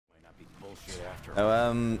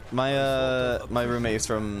Oh, my roommate is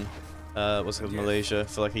from what's it called, Malaysia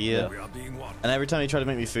for like a year, and every time he tried to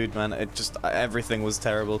make me food, man, it just everything was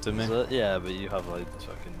terrible to me. Yeah, but you have like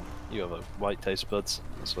like white taste buds,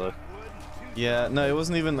 so. Yeah, no, it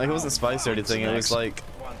wasn't even like it wasn't spicy or anything. It was like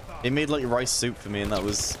it made like rice soup for me, and that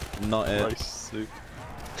was not it. Rice soup.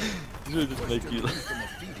 You should just make you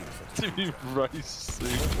to be rice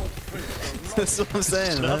soup. That's what I'm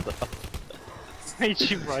saying, man. Made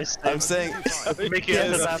you rice soup. I'm saying, make you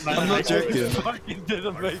into that, man. I'm not joking. Fucking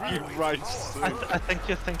didn't make you rice soup. I think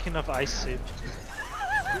you're thinking of ice soup.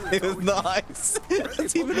 It was not ice.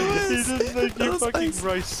 That's even worse. He didn't make you fucking ice.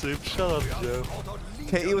 rice soup. Shut up, Joe.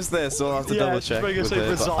 Katie was there, so I'll have to double check. Yeah, she's with her,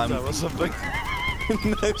 risotto or something.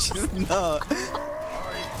 No, she's not.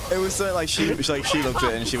 It was so like she loved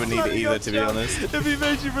it and she wouldn't eat it either, to be honest. If he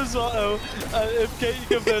made you risotto, if Katie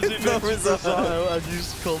compares you to risotto and you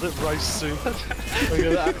just called it rice soup, I'm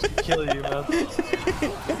gonna actually kill you, man.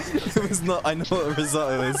 It was not. I know what a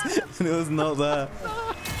risotto is, and it was not that.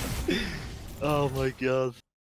 Oh my god.